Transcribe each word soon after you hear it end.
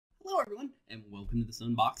everyone, and welcome to this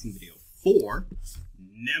unboxing video for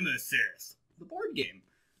Nemesis The Board Game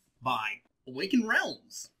by Awaken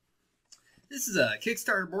Realms. This is a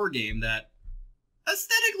Kickstarter board game that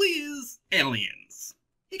aesthetically is aliens.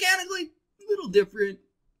 Mechanically, a little different,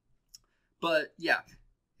 but yeah,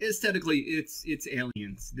 aesthetically it's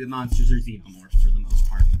aliens. The monsters are xenomorphs for the most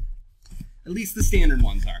part. At least the standard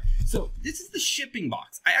ones are. So, this is the shipping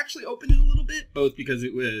box. I actually opened it a little bit, both because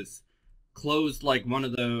it was closed like one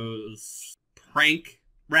of those prank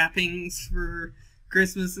wrappings for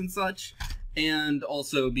Christmas and such, and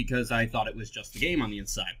also because I thought it was just the game on the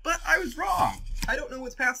inside. But I was wrong. I don't know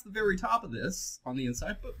what's past the very top of this on the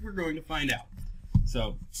inside, but we're going to find out.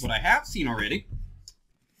 So, what I have seen already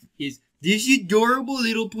is this adorable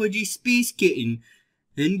little pudgy space kitten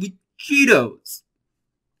and with Cheetos.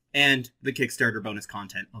 And the Kickstarter bonus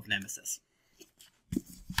content of Nemesis.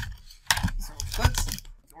 So let's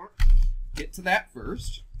get to that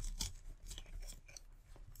first,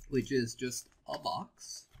 which is just a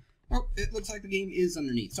box. Oh, it looks like the game is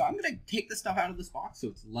underneath. So I'm going to take the stuff out of this box so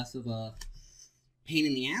it's less of a pain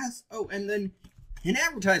in the ass. Oh, and then an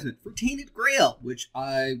advertisement for Tainted Grail, which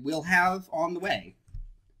I will have on the way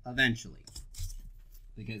eventually.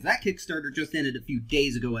 Because that Kickstarter just ended a few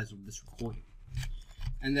days ago as of this recording.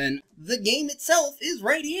 And then the game itself is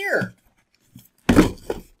right here.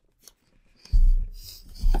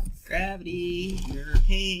 Gravity, your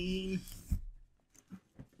pain.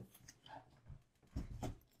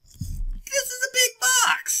 This is a big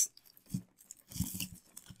box.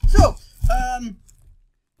 So,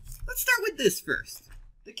 let's start with this first.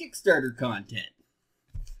 The Kickstarter content.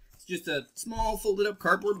 It's just a small folded up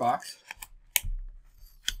cardboard box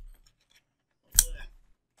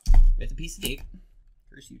with a piece of tape.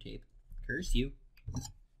 Curse you, tape. Curse you.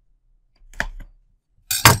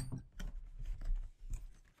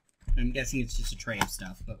 I'm guessing it's just a tray of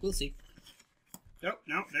stuff, but we'll see. Oh,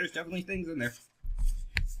 no, there's definitely things in there.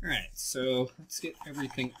 Alright, so let's get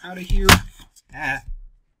everything out of here. It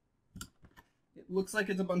looks like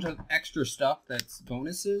it's a bunch of extra stuff that's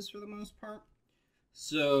bonuses for the most part.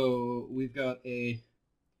 So, we've got a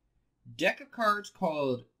deck of cards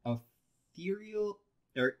called Ether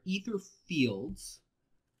Fields.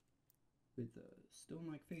 With a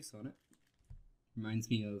stone-like face on it. Reminds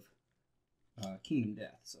me of Kingdom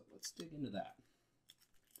Death, so let's dig into that.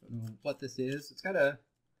 Don't know what this is. It's got a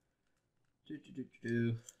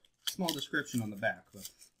small description on the back, but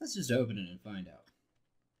let's just open it and find out.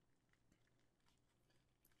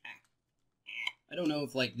 I don't know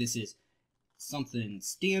if like this is something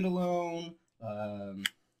standalone,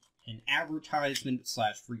 an advertisement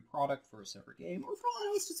 / free product for a separate game, or for all I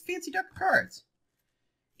know, it's just a fancy deck of cards.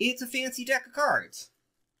 It's a fancy deck of cards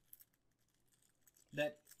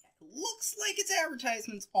that looks like it's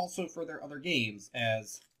advertisements also for their other games,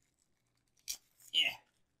 as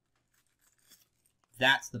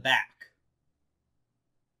that's the back.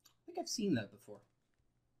 I think I've seen that before.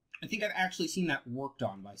 I think I've actually seen that worked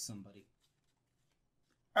on by somebody.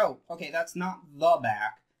 Oh, okay, that's not the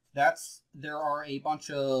back. There are a bunch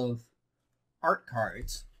of art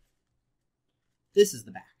cards. This is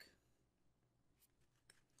the back.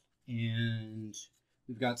 And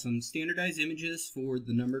we've got some standardized images for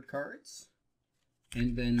the numbered cards.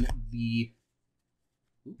 And then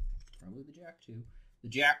probably the Jack too. The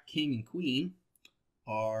Jack, King, and Queen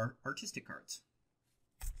are artistic cards.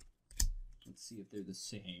 Let's see if they're the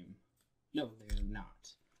same. No, they're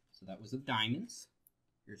not. So that was of diamonds.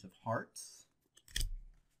 Here's of hearts.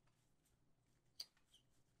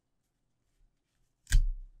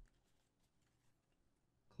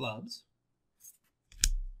 Clubs.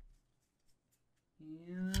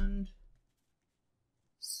 And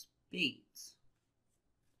spades,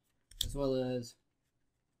 as well as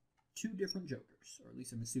two different jokers, or at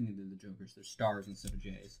least I'm assuming they're the jokers. They're stars instead of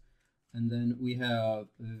J's. And then we have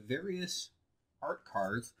various art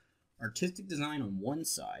cards, artistic design on one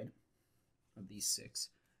side of these 6,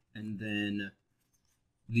 and then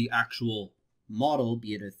the actual model,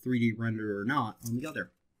 be it a 3D render or not, on the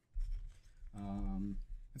other.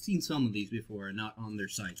 I've seen some of these before, not on their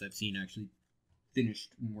sites. I've seen actually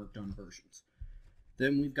finished and worked on versions.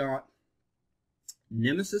 Then we've got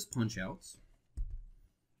Nemesis punch-outs,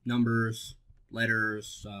 numbers,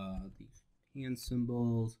 letters, these hand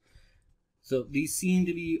symbols. So these seem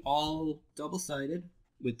to be all double-sided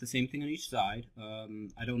with the same thing on each side.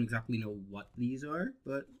 I don't exactly know what these are,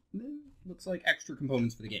 but looks like extra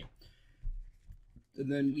components for the game.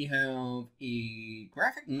 And then we have a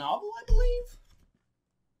graphic novel, I believe?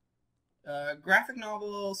 Graphic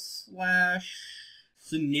novel /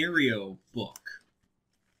 scenario book.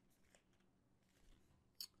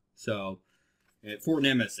 So, for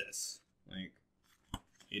Nemesis. Like,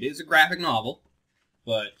 it is a graphic novel,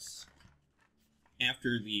 but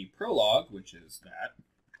after the prologue, which is that,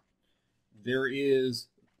 there is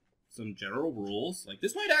some general rules. Like,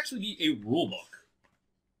 this might actually be a rule book.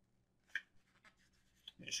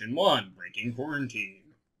 Mission 1, Breaking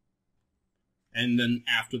Quarantine. And then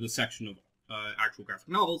after the section of actual graphic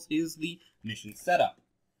novels is the mission setup.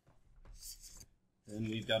 Then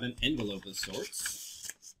we've got an envelope of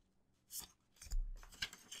sorts.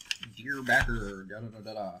 Dear backer,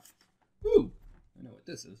 da-da-da-da-da. Woo! I know what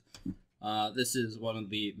this is. This is one of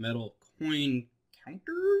the metal coin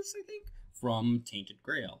counters, I think, from Tainted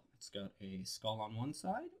Grail. It's got a skull on one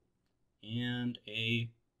side and a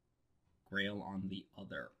grail on the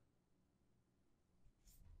other.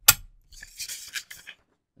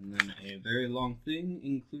 And then a very long thing,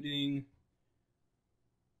 including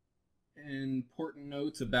important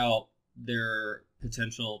notes about their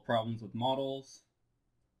potential problems with models.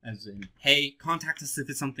 As in, hey, contact us if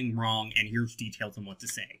it's something wrong, and here's details on what to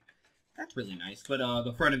say. That's really nice. But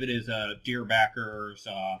the front of it is Dear Backers,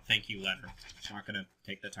 thank you letter. I'm not going to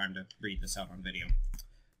take the time to read this out on video.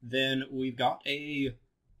 Then we've got a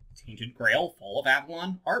Tainted Grail Fall of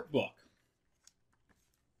Avalon art book.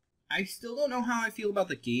 I still don't know how I feel about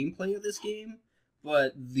the gameplay of this game,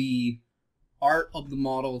 but the art of the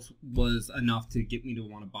models was enough to get me to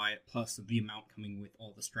want to buy it, plus the amount coming with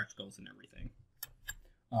all the stretch goals and everything.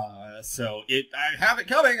 So I have it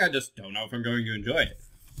coming, I just don't know if I'm going to enjoy it.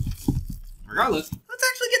 Regardless, let's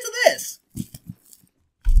actually get to this!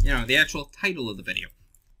 You know, the actual title of the video.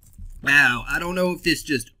 Wow, I don't know if this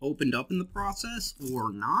just opened up in the process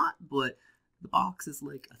or not, but the box is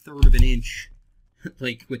like 1/3 of an inch,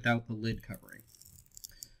 like without the lid covering.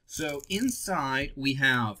 So inside we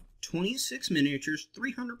have 26 miniatures,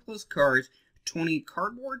 300 plus cards, 20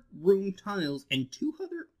 cardboard room tiles, and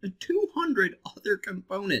 200 other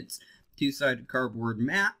components. Two-sided cardboard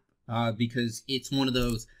map, because it's one of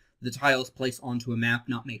those, the tiles placed onto a map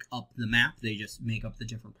not make up the map, they just make up the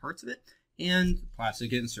different parts of it. And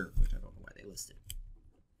plastic insert, which I don't know why they listed.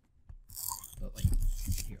 But like,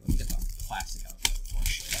 here, let me get the plastic out of it before I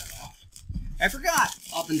show that off. I forgot,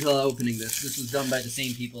 up until opening this was done by the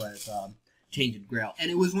same people as Tainted Grail, and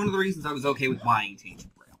it was one of the reasons I was okay with buying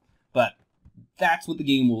Tainted Grail. But that's what the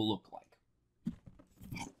game will look like.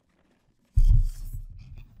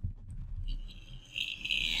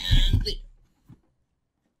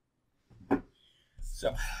 And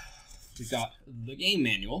so, we've got the game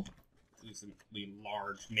manual. It's a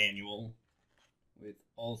large manual with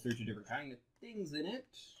all sorts of different kind of things in it.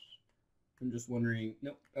 I'm just wondering,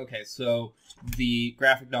 nope. Okay, so the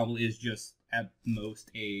graphic novel is just at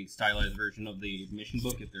most a stylized version of the mission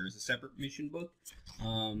book, if there is a separate mission book.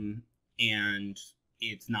 And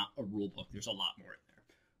it's not a rule book. There's a lot more in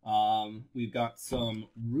there. We've got some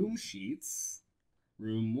room sheets.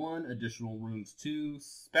 Room 1, additional rooms 2,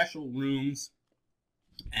 special rooms.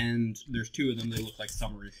 And there's 2 of them. They look like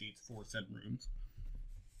summary sheets for said rooms.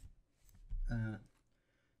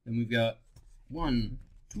 Then we've got 1,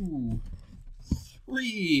 2,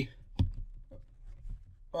 3.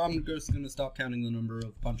 I'm just going to stop counting the number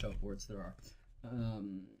of punch-out boards there are.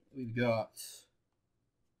 We've got...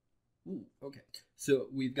 Ooh, okay. So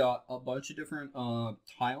we've got a bunch of different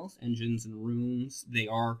tiles, engines, and rooms. They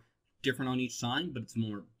are different on each side, but it's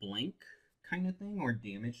more blank kind of thing, or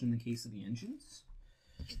damaged in the case of the engines.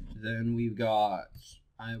 Then we've got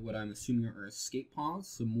what I'm assuming are escape pods,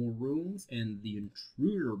 some more rooms, and the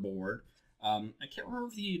intruder board. I can't remember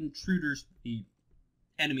if the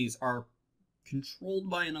enemies are controlled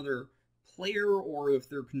by another player or if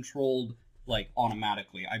they're controlled like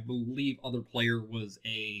automatically. I believe other player was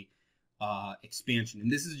a expansion,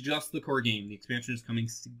 and this is just the core game. The expansion is coming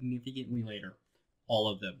significantly later. All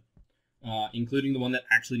of them, including the one that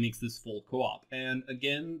actually makes this full co-op. And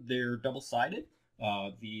again, they're double-sided.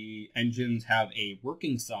 The engines have a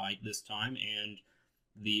working side this time, and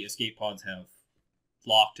the escape pods have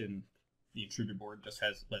locked, and the intruder board just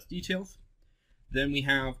has less details. Then we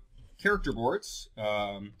have character boards.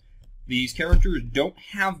 These characters don't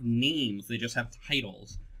have names, they just have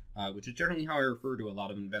titles, which is generally how I refer to a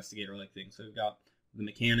lot of investigator-like things. So we've got the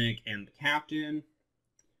mechanic and the captain.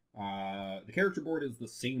 The character board is the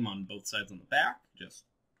same on both sides on the back, just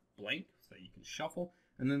blank, so you can shuffle.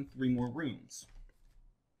 And then 3 more rooms.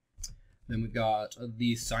 Then we've got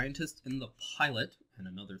the scientist and the pilot, and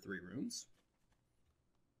another 3 rooms.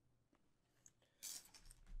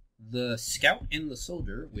 The scout and the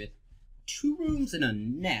soldier, with 2 rooms and a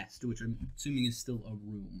nest, which I'm assuming is still a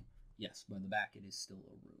room. Yes, by the back it is still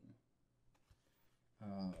a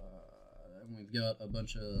room. And we've got a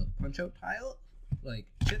bunch of punch-out tile, like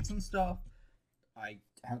kits and stuff. I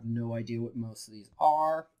have no idea what most of these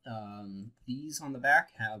are. These on the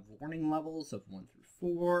back have warning levels of 1 through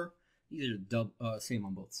 4. These are same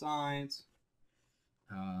on both sides.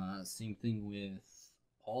 Same thing with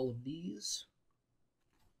all of these.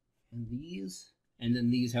 And these. And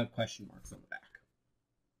then these have question marks on the back.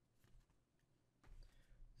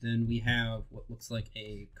 Then we have what looks like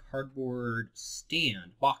a cardboard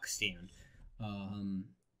stand, box stand.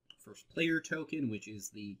 First player token, which is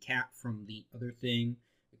the cat from the other thing,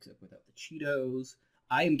 except without the Cheetos.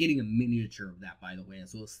 I am getting a miniature of that, by the way,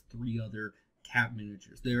 as well as 3 other cat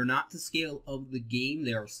miniatures. They are not to scale of the game.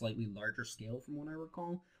 They are slightly larger scale from what I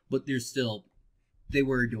recall, but they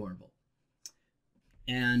were adorable.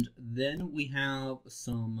 And then we have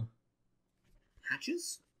some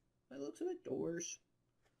hatches, by the looks of it, doors.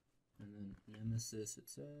 And then Nemesis, it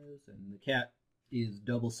says, and the cat is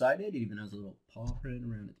double-sided. It even has a little paw print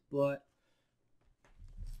around its butt.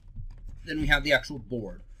 Then we have the actual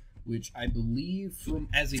board, which I believe,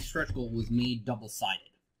 as a stretch goal, was made double-sided.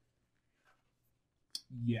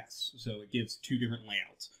 Yes, so it gives 2 different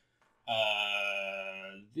layouts.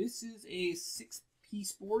 This is a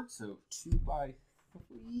 6-piece board, so 2 by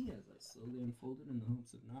 3, as I slowly unfold it in the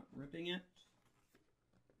hopes of not ripping it.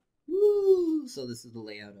 Woo! So this is the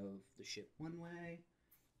layout of the ship one way,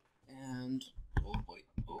 and oh boy,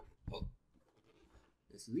 oh,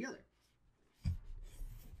 this is the other.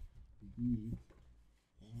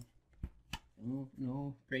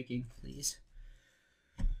 No breaking, please.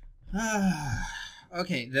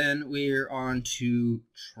 Okay, then we're on to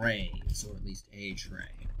trays, or at least a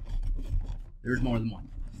tray. There's more than one.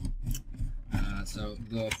 So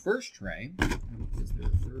the first tray, is there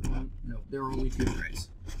a third one? No, there are only 2 trays.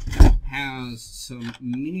 Has some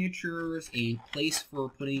miniatures, a place for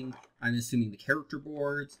putting, I'm assuming, the character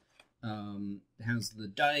boards. Has the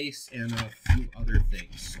dice and a few other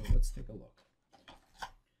things. So let's take a look.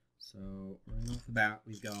 So right off the bat,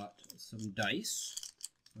 we've got some dice,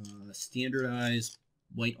 standardized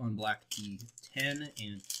white on black D10,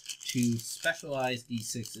 and 2 specialized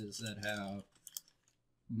D6s that have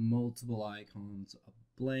multiple icons, a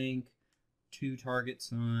blank, 2 target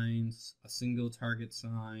signs, a single target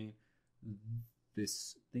sign,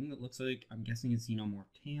 this thing that looks like, I'm guessing it's Xenomorph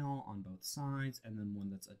tail on both sides, and then one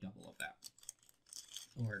that's a double of that.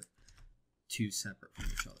 Or 2 separate from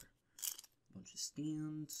each other. A bunch of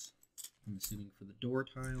stands, I'm assuming for the door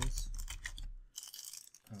tiles.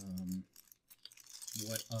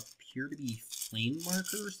 What appear to be flame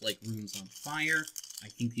markers, like runes on fire. I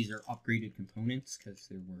think these are upgraded components, because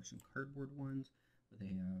there were some cardboard ones, but they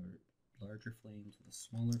have larger flames with a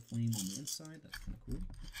smaller flame on the inside. That's kind of cool.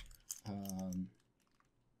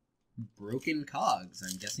 Broken cogs.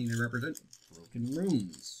 I'm guessing they represent broken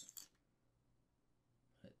runes.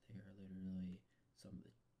 But they are literally, some of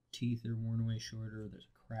the teeth are worn away shorter. There's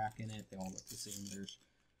a crack in it. They all look the same. There's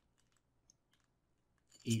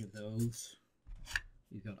 8 of those.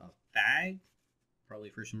 We've got a bag, probably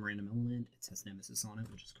for some random element. It says Nemesis on it,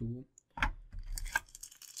 which is cool.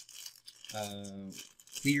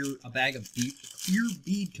 A bag of clear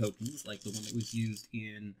bead tokens, like the one that was used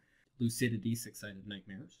in Lucidity 6-Sided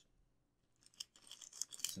Nightmares.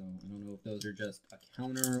 So I don't know if those are just a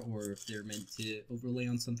counter or if they're meant to overlay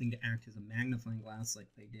on something to act as a magnifying glass like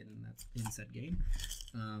they did in said game.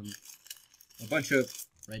 A bunch of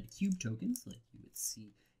red cube tokens like you would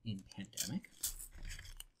see in Pandemic.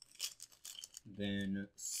 Then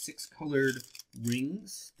 6 colored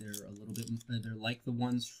rings. They're a little bit, they're like the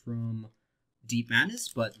ones from Deep Madness,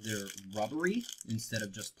 but they're rubbery instead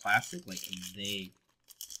of just plastic. Like they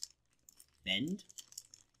bend,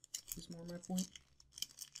 is more my point.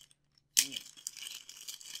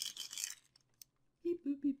 Beep,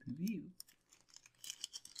 boop, beep, boop, beep.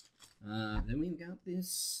 Then we've got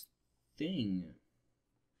this thing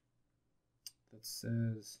that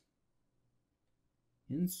says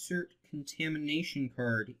insert contamination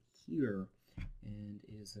card here, and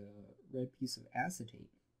is a red piece of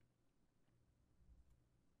acetate.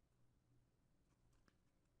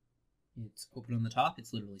 It's open on the top.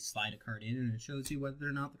 It's literally slide a card in and it shows you whether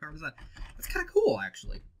or not the card was on. That's kind of cool,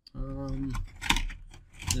 actually.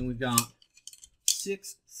 Then we've got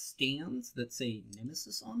 6 stands that say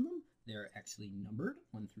Nemesis on them. They're actually numbered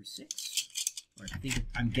 1 through 6. Or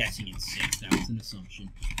I'm guessing it's 6. That was an assumption.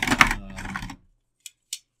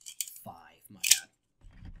 5, my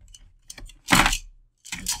bad.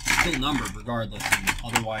 It's still numbered regardless, and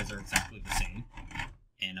otherwise they're exactly the same.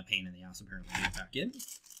 And a pain in the ass apparently to get back in.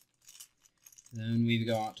 Then we've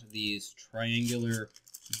got these triangular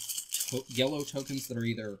yellow tokens that are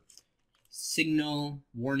either signal,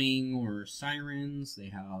 warning, or sirens. They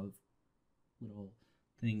have little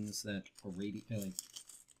things that are like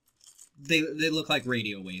they look like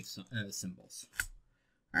radio wave symbols.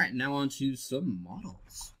 All right, now on to some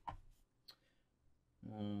models.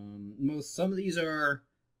 Some of these are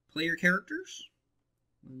player characters.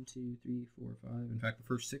 1, 2, 3, 4, 5. In fact, the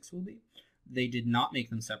first 6 will be. They did not make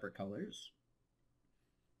them separate colors.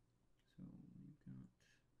 So we've got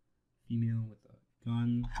female with a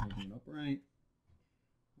gun holding it upright.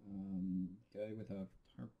 Guy with a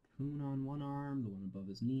harpoon on one arm, the one above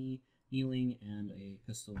his knee, kneeling, and a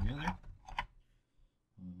pistol in the other.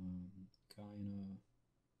 Guy in a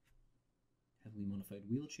heavily modified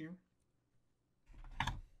wheelchair.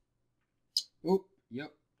 Oh,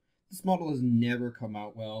 yep. This model has never come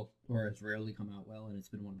out well, or has rarely come out well, and it's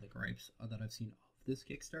been one of the gripes that I've seen of this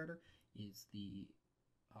Kickstarter, is the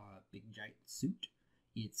big giant suit.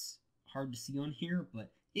 It's hard to see on here,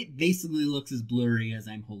 but it basically looks as blurry as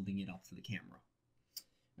I'm holding it up to the camera.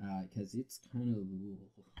 Because it's kind of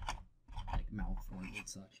like malformed and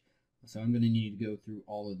such. So I'm going to need to go through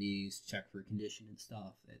all of these, check for condition and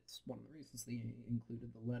stuff. It's one of the reasons they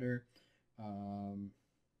included the letter.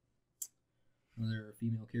 Another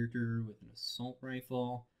female character with an assault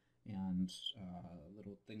rifle and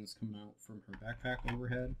little things coming out from her backpack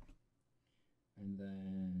overhead. And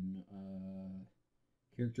then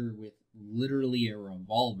character with literally a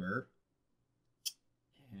revolver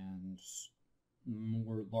and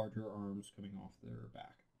more larger arms coming off their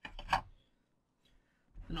back.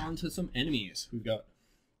 And on to some enemies. We've got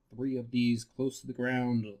 3 of these close to the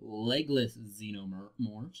ground, legless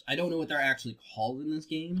xenomorphs. I don't know what they're actually called in this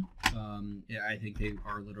game. I think they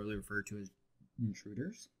are literally referred to as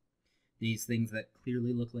intruders. These things that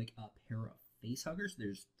clearly look like a pair of facehuggers.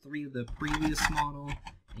 There's 3 of the previous model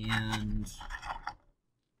and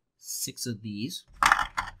 6 of these.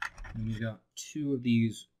 And we've got 2 of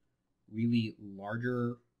these really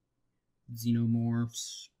larger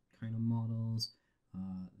xenomorphs kind of models.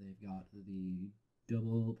 They've got the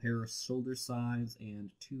double pair of shoulder sides and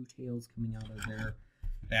 2 tails coming out of their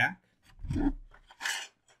back. Oops.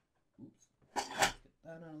 Get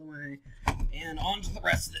that out of the way. And on to the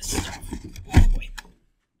rest of this stuff. Oh boy.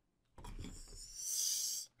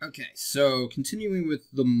 Okay, so continuing with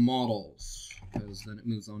the models, because then it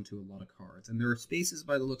moves on to a lot of cards. And there are spaces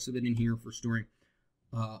by the looks of it in here for storing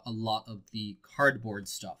a lot of the cardboard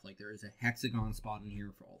stuff. Like there is a hexagon spot in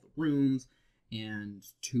here for all the rooms, and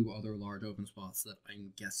 2 other large open spots that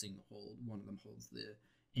I'm guessing hold. One of them holds the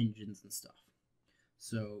engines and stuff.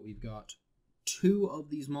 So we've got 2 of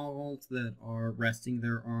these models that are resting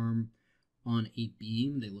their arm on a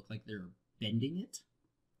beam. They look like they're bending it.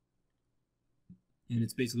 And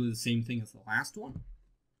it's basically the same thing as the last one,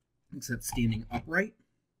 except standing upright.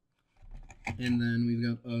 And then we've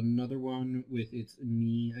got another one with its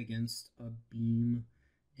knee against a beam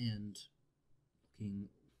and looking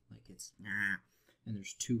like it's and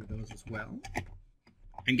there's 2 of those as well.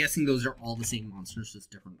 I'm guessing those are all the same monsters,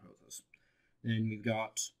 just different poses. Then we've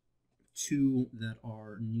got 2 that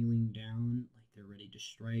are kneeling down, like they're ready to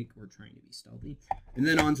strike or trying to be stealthy. And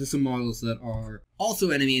then on to some models that are also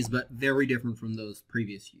enemies, but very different from those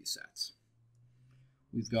previous few sets.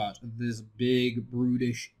 We've got this big,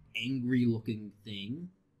 brutish, angry-looking thing.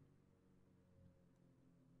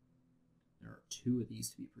 There are 2 of these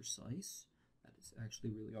to be precise. That is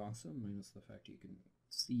actually really awesome, minus the fact you can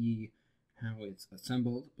see how it's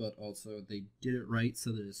assembled, but also they did it right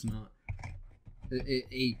so that it's not...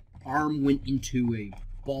 A arm went into a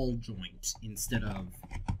ball joint instead of...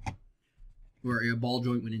 Or a ball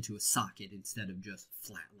joint went into a socket instead of just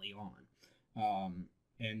flatly on.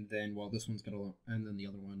 And then, well, this one's got a... And then the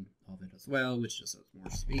other one of it as well, which just has more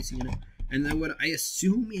spacing in it. And then what I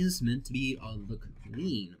assume is meant to be the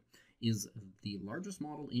queen is the largest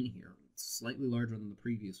model in here, slightly larger than the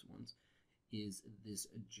previous ones, is this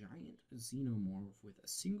giant xenomorph with a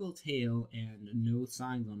single tail and no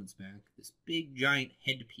signs on its back, this big giant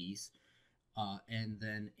headpiece, and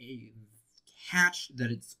then a hatch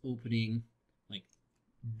that it's opening, like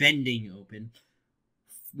bending open,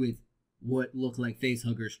 with what look like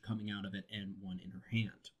facehuggers coming out of it and one in her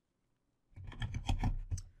hand.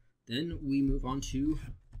 Then we move on to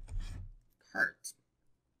cards.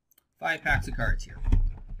 5 packs of cards here.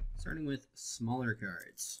 Starting with smaller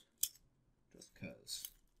cards. Just because.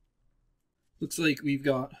 Looks like we've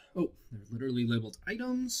got, oh, they're literally labeled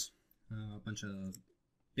items. A bunch of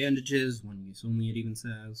bandages, 1 use only it even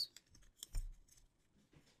says.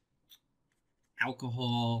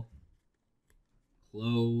 Alcohol.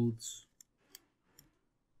 Clothes.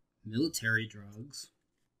 Military drugs.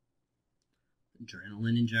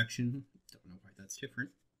 Adrenaline injection. Don't know why that's different.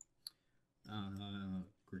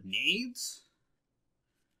 Grenades.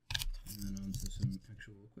 And then on to some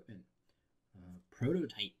actual equipment.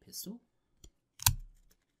 Prototype pistol.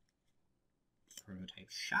 Prototype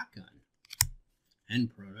shotgun.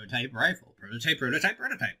 And prototype rifle. Prototype, prototype,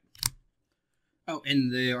 prototype. Oh,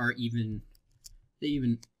 and they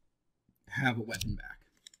even have a weapon back.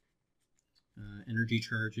 Energy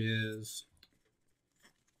charges.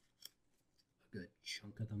 A good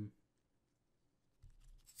chunk of them.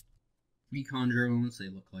 Recon drones, they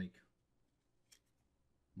look like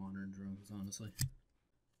modern drones, honestly.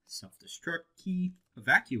 Self-destruct key,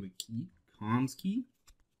 evacuate key, comms key,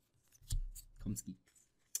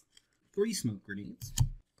 3 smoke grenades,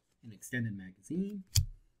 an extended magazine,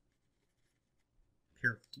 a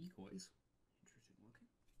pair of decoys, interesting looking,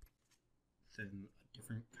 then a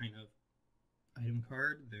different kind of item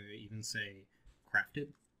card. They even say crafted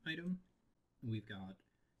item. We've got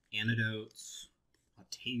antidotes, a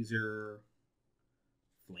taser,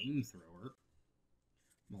 flamethrower,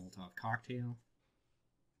 Molotov cocktail.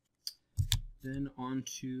 Then on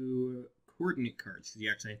to coordinate cards, because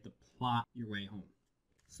you actually have to plot your way home.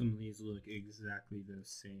 Some of these look exactly the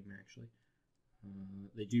same, actually.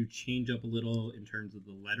 They do change up a little in terms of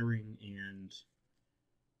the lettering and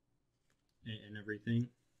everything.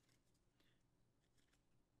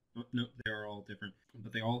 Oh, no, they are all different.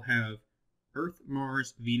 But they all have Earth,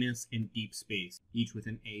 Mars, Venus, and deep space, each with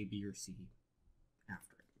an A, B, or C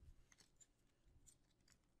after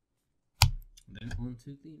it. Then on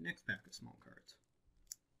to the next pack of small cards.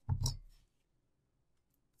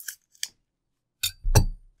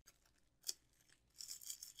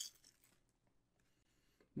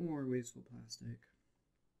 More wasteful plastic.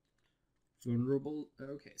 Vulnerable.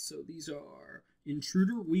 Okay, so these are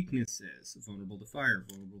intruder weaknesses. Vulnerable to fire,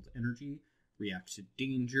 vulnerable to energy, react to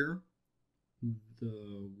danger,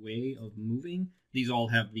 the way of moving. These all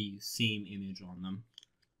have the same image on them.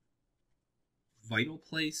 Vital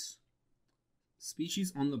place.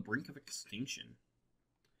 Species on the brink of extinction.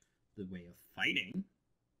 The way of fighting.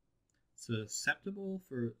 Susceptible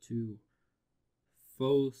to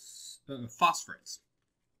phosphorates.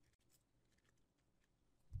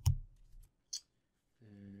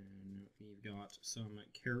 And we've got some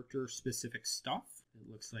character-specific stuff. It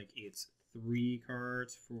looks like it's 3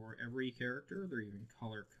 cards for every character. They're even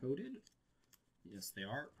color-coded. Yes, they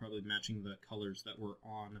are. Probably matching the colors that were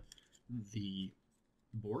on the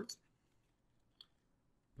boards.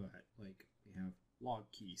 But, like, we have log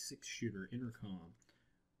key, 6-shooter, intercom,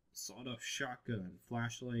 sawed-off shotgun,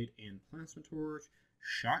 flashlight, and plasma torch,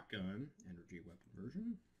 shotgun, energy weapon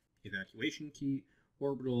version, evacuation key,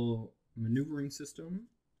 orbital maneuvering system,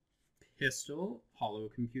 pistol, hollow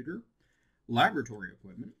computer, laboratory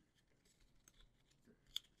equipment,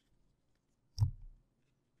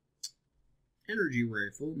 energy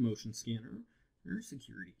rifle, motion scanner,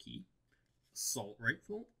 security key, assault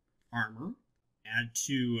rifle, armor, add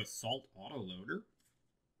to assault autoloader.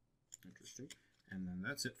 Interesting. And then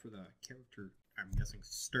that's it for the character, I'm guessing,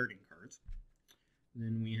 starting cards.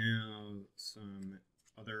 Then we have some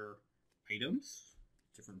other items.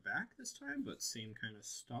 Different back this time, but same kind of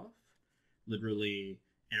stuff. Literally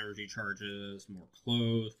energy charges, more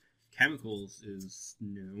clothes. Chemicals is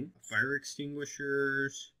new. Fire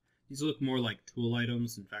extinguishers. These look more like tool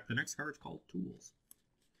items. In fact, the next card is called Tools.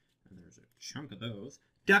 And there's a chunk of those.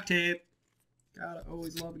 Duct tape. Gotta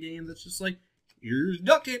always love a game that's just like, here's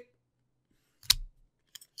duct tape.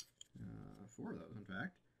 4 of those, in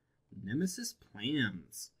fact. Nemesis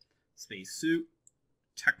Plans. Spacesuit.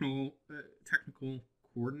 Technical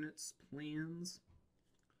coordinates plans.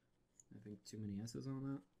 I think too many S's on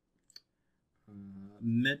that.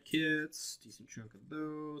 Medkits. Decent chunk of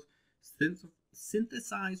those.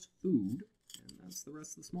 Synthesized food. And that's the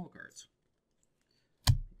rest of the small cards.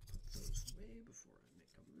 Put those away before I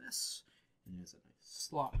make a mess. And there's a nice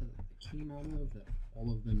slot that they came out of that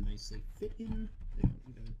all of them nicely fit in. They don't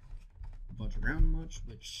even budge around much,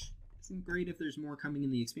 which isn't great if there's more coming in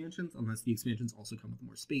the expansions, unless the expansions also come with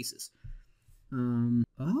more spaces.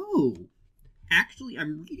 Oh! Actually,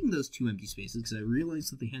 I'm reading those 2 empty spaces because I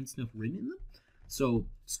realized that they had stuff written in them. So,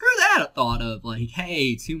 screw that thought of, like,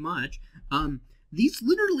 hey, too much. These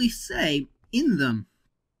literally say in them,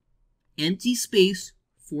 empty space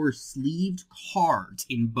for sleeved cards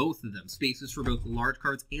in both of them. Spaces for both the large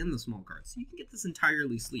cards and the small cards. So you can get this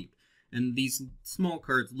entirely sleeved. And these small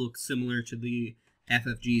cards look similar to the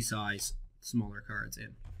FFG size smaller cards,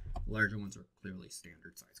 and the larger ones are clearly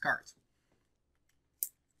standard size cards.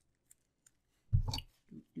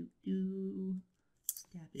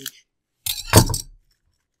 Stabbage.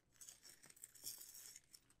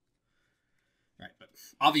 Right, but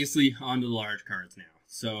obviously onto the large cards now.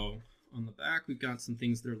 So on the back we've got some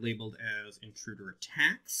things that are labeled as intruder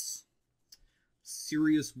attacks.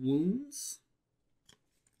 Serious Wounds.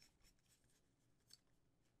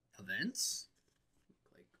 Events. Look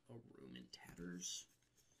like a room in tatters.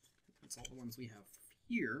 That's all the ones we have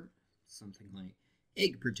here. Something like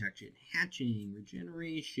egg protection, hatching,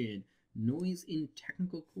 regeneration, noise in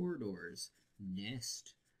technical corridors,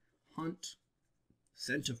 nest, hunt,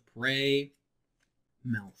 scent of prey,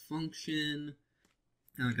 malfunction.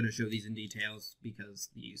 I'm not going to show these in details because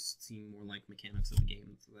these seem more like mechanics of the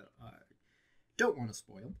game that I don't want to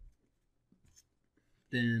spoil.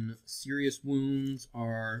 Then serious wounds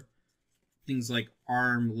are things like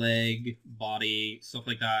arm, leg, body, stuff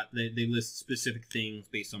like that. They list specific things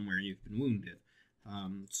based on where you've been wounded.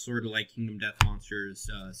 Sort of like Kingdom Death Monster's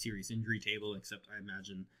serious injury table, except I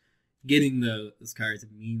imagine getting those cards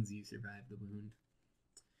means you survived the wound.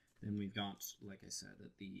 Then we've got, like I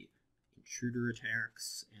said, the intruder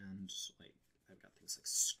attacks, and like I've got things like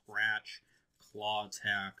scratch, claw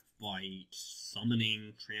attack, bite,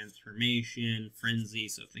 summoning, transformation, frenzy,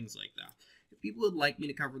 so things like that. If people would like me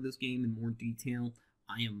to cover this game in more detail,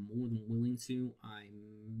 I am more than willing to.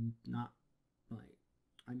 I'm not, like,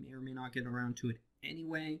 I may or may not get around to it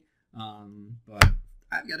anyway, but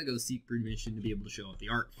I've got to go seek permission to be able to show off the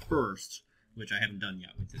art first, which I haven't done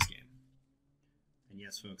yet with this game. And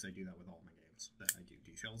yes, folks, I do that with all my games that I do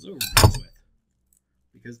details overviews with.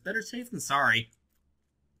 Because better safe than sorry.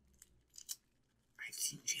 I've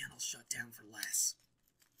seen channels shut down for less.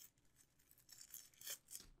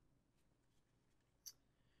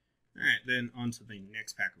 Alright, then on to the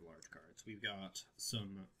next pack of large cards. We've got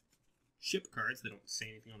some ship cards. They don't say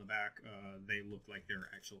anything on the back. They look like they're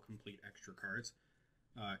actual complete extra cards.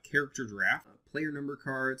 Character draft. Player number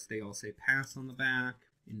cards. They all say pass on the back.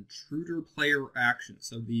 Intruder player action.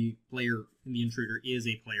 So the player in the intruder is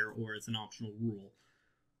a player, or it's an optional rule.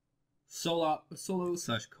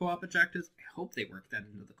 Solo/co-op objectives. I hope they worked that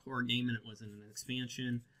into the core game and it wasn't an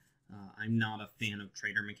expansion. I'm not a fan of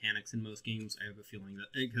trader mechanics in most games. I have a feeling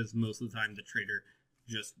that, because most of the time the trader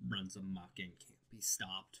just runs amok and can't be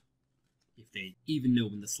stopped if they even know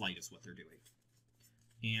in the slightest what they're doing.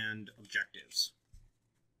 And objectives.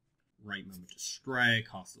 Right moment to strike,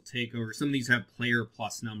 hostile takeover. Some of these have player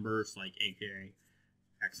plus numbers, like aka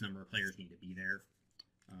X number of players need to be there.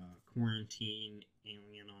 Quarantine,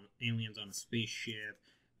 aliens on a spaceship,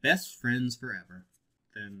 best friends forever.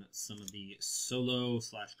 Then some of the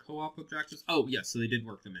solo/co-op objectives. Oh yes, so they did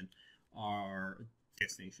work them in. Are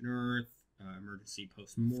Destination Earth, emergency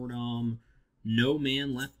post-mortem, no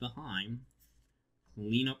man left behind,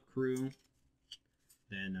 cleanup crew.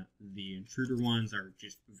 Then the intruder ones are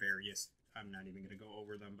just various. I'm not even going to go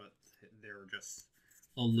over them, but they're just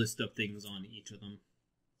a list of things on each of them.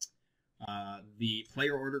 The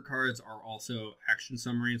player order cards are also action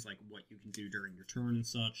summaries, like what you can do during your turn and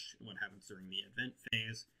such, what happens during the event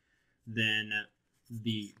phase. Then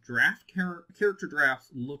the character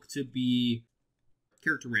drafts look to be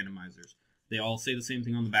character randomizers. They all say the same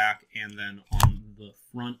thing on the back, and then on the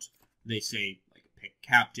front they say like pick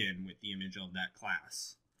captain with the image of that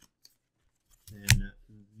class. Then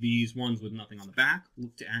these ones with nothing on the back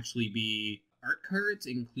look to actually be art cards,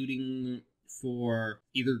 including for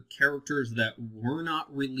either characters that were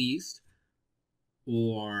not released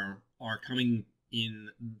or are coming in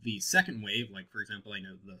the second wave, like for example I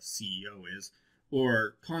know the CEO is,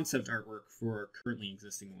 or concept artwork for currently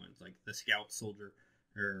existing ones, like the scout, soldier,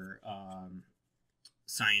 or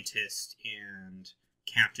scientist and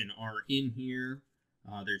captain are in here.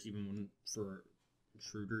 There's even one for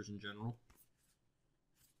intruders in general.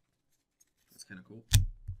 That's kind of cool.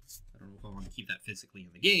 I don't know if I want to keep that physically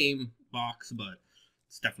in the game box, but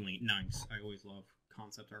it's definitely nice. I always love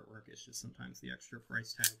concept artwork. It's just sometimes the extra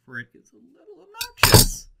price tag for it gets a little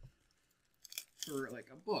obnoxious for like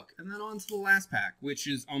a book. And then on to the last pack, which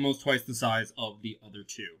is almost twice the size of the other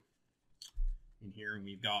two. In here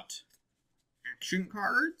we've got action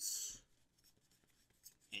cards,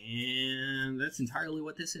 and that's entirely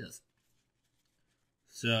what this is.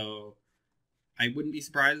 So I wouldn't be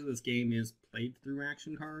surprised if this game is played through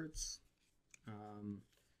action cards,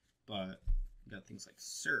 but we've got things like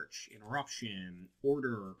search, interruption,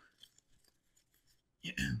 order,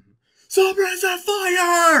 suppressive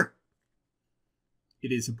fire!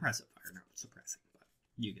 It is suppressive fire, not suppressing, but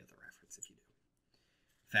you get the reference if you do.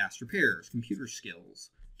 Fast repairs, computer skills,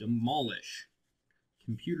 demolish,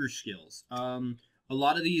 computer skills. A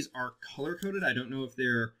lot of these are color-coded. I don't know if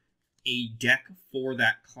they're a deck for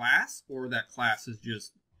that class, or that class is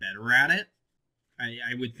just better at it.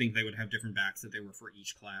 I would think they would have different backs if they were for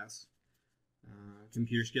each class.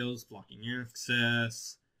 Computer skills, blocking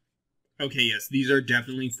access. Okay, yes, these are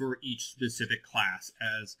definitely for each specific class,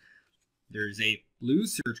 as there's a blue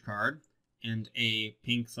search card, and a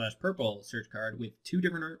pink/purple search card with 2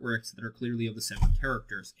 different artworks that are clearly of the same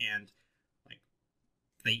characters, and like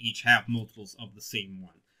they each have multiples of the same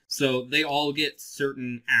one. So they all get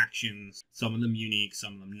certain actions, some of them unique,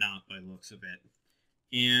 some of them not by the looks of it.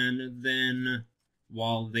 And then,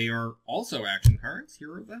 while they are also action cards,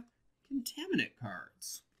 here are the Contaminate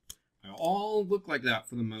cards. They all look like that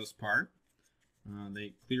for the most part.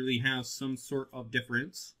 They clearly have some sort of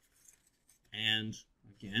difference. And,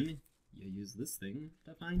 again, you use this thing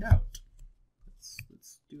to find out.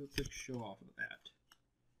 Let's do a quick show off of that.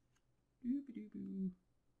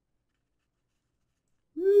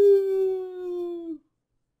 Woo!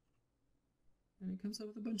 And it comes up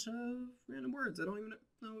with a bunch of random words. I don't even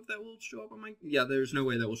know if that will show up on my... Yeah, there's no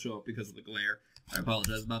way that will show up because of the glare. I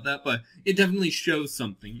apologize about that, but it definitely shows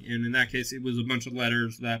something. And in that case, it was a bunch of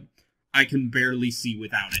letters that I can barely see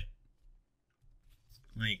without it.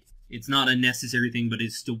 Like, it's not a necessary thing, but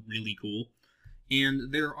it's still really cool.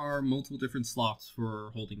 And there are multiple different slots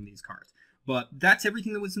for holding these cards. But that's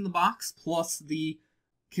everything that was in the box, plus the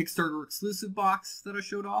Kickstarter exclusive box that I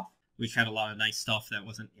showed off, which had a lot of nice stuff that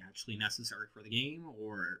wasn't actually necessary for the game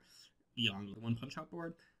or beyond the One Punch Out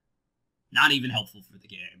board. Not even helpful for the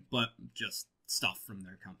game, but just stuff from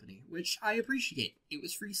their company, which I appreciate. It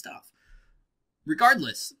was free stuff.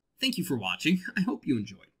 Regardless, thank you for watching. I hope you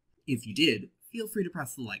enjoyed. If you did, feel free to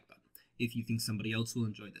press the like button. If you think somebody else will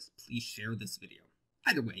enjoy this, please share this video.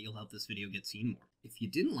 Either way, you'll help this video get seen more. If you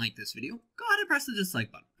didn't like this video, go ahead and press the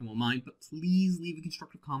dislike button. I won't mind, but please leave a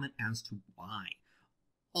constructive comment as to why.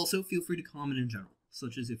 Also, feel free to comment in general,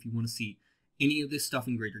 such as if you want to see any of this stuff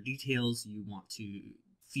in greater details, you want to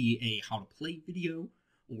see a how to play video,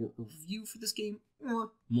 or a review for this game,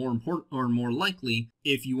 or more important, or more likely,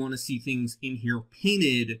 if you want to see things in here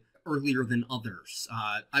painted earlier than others.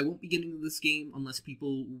 I won't be getting to this game unless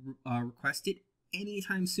people request it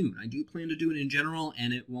anytime soon. I do plan to do it in general,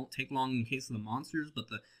 and it won't take long in case of the monsters, but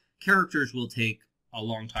the characters will take a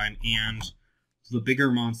long time, and the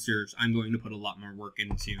bigger monsters I'm going to put a lot more work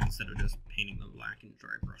into instead of just painting them black and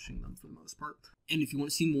dry brushing them for the most part. And if you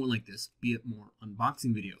want to see more like this, be it more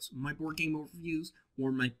unboxing videos, my board game overviews,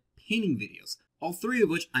 or my painting videos, all 3 of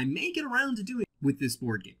which I may get around to doing with this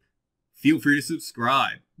board game, feel free to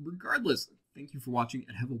subscribe. Regardless, thank you for watching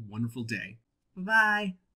and have a wonderful day. Bye-bye.